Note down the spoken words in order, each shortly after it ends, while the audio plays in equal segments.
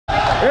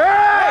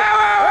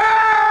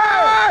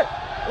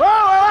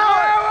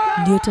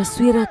Ndio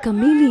taswira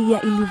kamili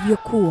ya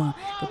ilivyokuwa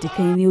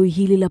katika eneo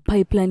hili la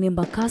Pipeline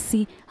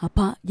Embakasi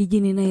hapa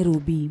jijini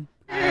Nairobi.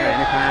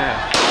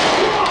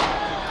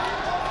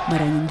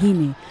 Mara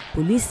nyingine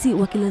polisi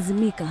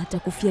wakilazimika hata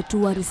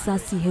kufyatua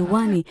risasi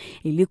hewani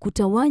ili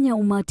kutawanya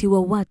umati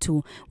wa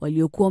watu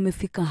waliokuwa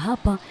wamefika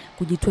hapa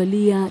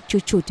kujitwalia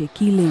chochote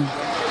kile.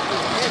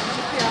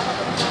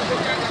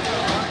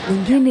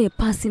 Wengine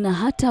pasi na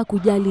hata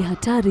kujali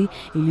hatari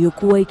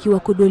iliyokuwa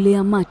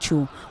ikiwakodolea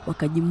macho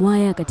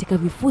wakajimwaya katika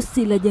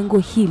vifusi la jengo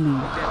hili.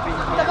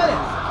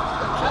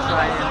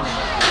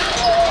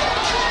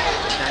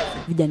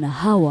 Vijana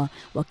hawa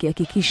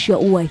wakihakikisha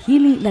ua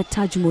hili la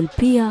Taj Mall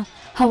pia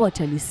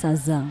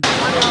hawatalisaza.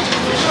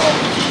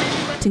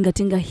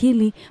 Tingatinga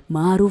hili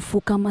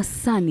maarufu kama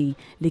sani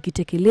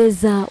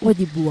likitekeleza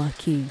wajibu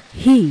wake.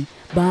 Hii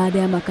baada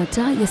ya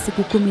makataa ya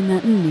siku 14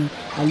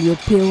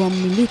 aliyopewa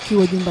mmiliki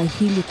wa jumba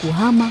hili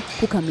kuhama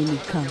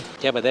kukamilika.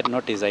 Yeah, but that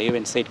notice I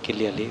even said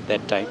clearly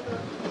that time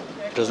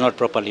it was not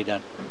properly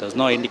done. There was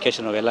no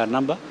indication of LR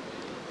number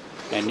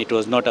and it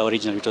was not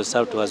original. It was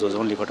served to us was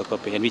only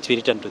photocopy and which we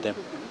returned to them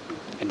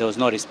and there was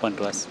no response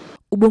to us.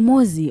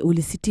 Ubomozi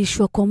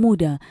ulisitishwa kwa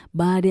muda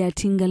baada ya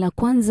tinga la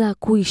kwanza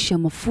kuisha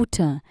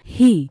mafuta.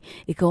 Hii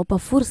ikawapa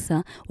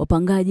fursa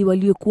wapangaji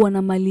waliokuwa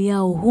na mali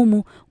yao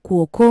humu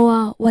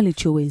kuokoa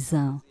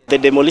walichoweza. The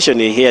demolition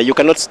here, you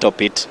cannot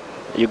stop it.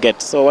 You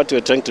get. So what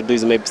we're trying to do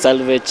is maybe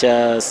salvage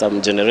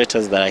some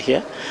generators that are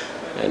here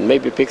and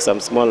maybe pick some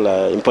small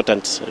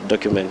important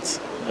documents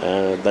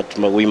that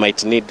we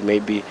might need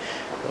maybe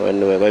when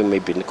we're going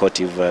maybe in court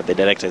if the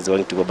director is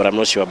going to go, but I'm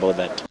not sure about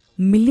that.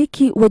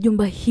 Mmiliki wa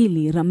jumba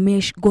hili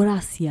Ramesh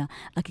Gorasia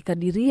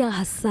akikadiria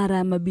hasara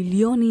ya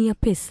mabilioni ya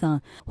pesa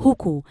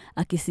huku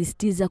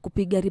akisisitiza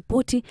kupiga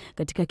ripoti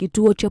katika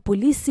kituo cha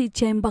polisi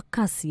cha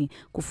Embakasi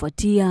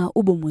kufuatia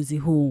ubomozi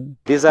huu.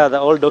 These are the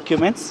old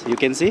documents you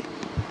can see.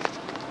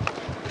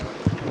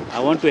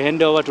 I want to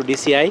hand over to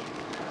DCI.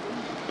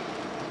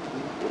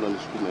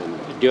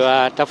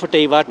 Ndio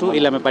tafute watu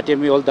ila amepatia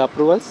me all the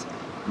approvals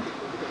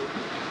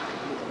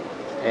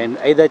and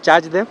either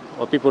charge them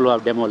or people who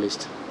have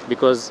demolished,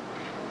 because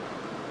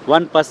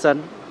one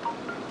person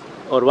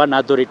or one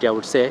authority, I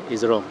would say,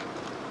 is wrong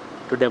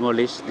to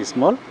demolish this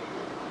mall,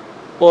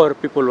 or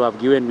people who have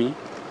given me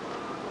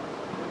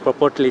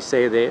purportedly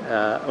say they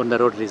on the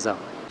road reserve.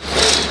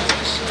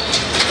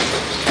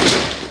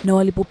 Na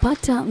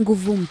walipopata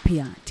nguvu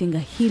mpya, tinga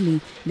hili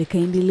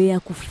likaendelea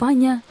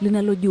kufanya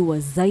linalojua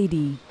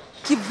zaidi.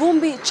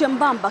 Kivumbi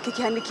chembamba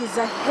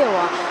kikihanikiza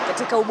hewa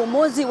katika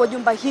ubomozi wa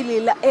jumba hili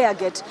la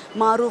Airgate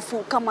maarufu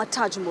kama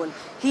Taj Mall.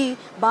 Hii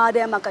baada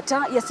ya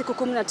makataa ya siku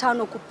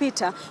 15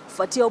 kupita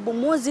kufuatia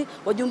ubomozi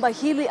wa jumba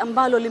hili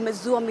ambalo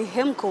limezua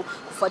mihemko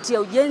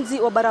kufuatia ujenzi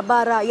wa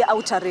barabara ya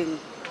Outer Ring.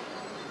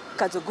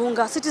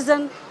 Kazugunga,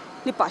 Citizen,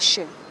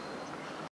 Nipashe.